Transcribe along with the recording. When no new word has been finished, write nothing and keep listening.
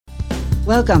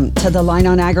Welcome to the Line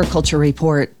on Agriculture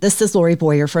Report. This is Lori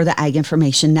Boyer for the Ag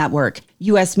Information Network.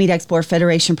 U.S. Meat Export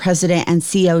Federation President and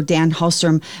CEO Dan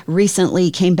Halstrom recently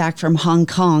came back from Hong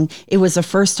Kong. It was the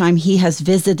first time he has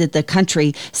visited the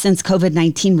country since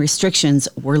COVID-19 restrictions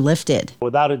were lifted.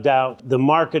 Without a doubt, the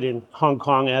market in Hong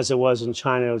Kong, as it was in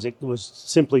China, was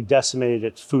simply decimated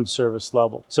at food service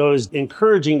level. So it was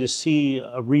encouraging to see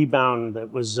a rebound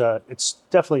that was, it's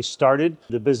definitely started.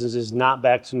 The business is not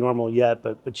back to normal yet,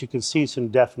 but you can see some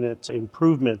definite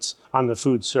improvements on the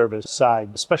food service side,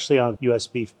 especially on U.S.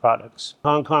 beef products.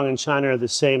 Hong Kong and China are the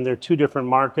same. They're two different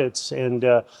markets, and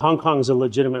Hong Kong is a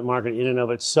legitimate market in and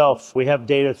of itself. We have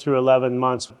data through 11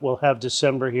 months. We'll have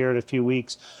December here in a few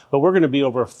weeks, but we're going to be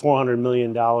over $400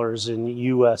 million in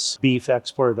U.S. beef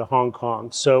exported to Hong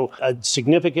Kong. So a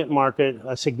significant market,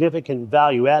 a significant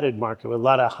value-added market with a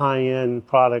lot of high-end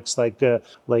products like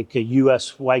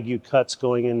U.S. Wagyu cuts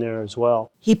going in there as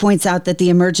well. He points out that the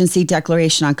emergency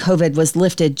declaration on COVID was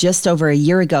lifted just over a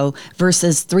year ago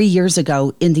versus 3 years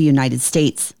ago in the United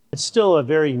States. It's still a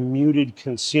very muted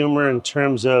consumer in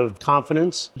terms of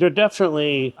confidence. They're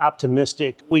definitely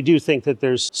optimistic. We do think that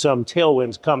there's some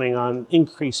tailwinds coming on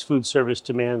increased food service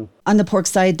demand. On the pork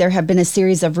side, there have been a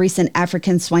series of recent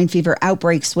African swine fever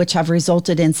outbreaks, which have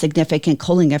resulted in significant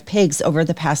culling of pigs over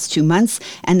the past 2 months,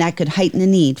 and that could heighten the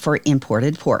need for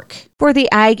imported pork. For the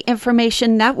Ag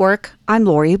Information Network, I'm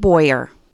Lori Boyer.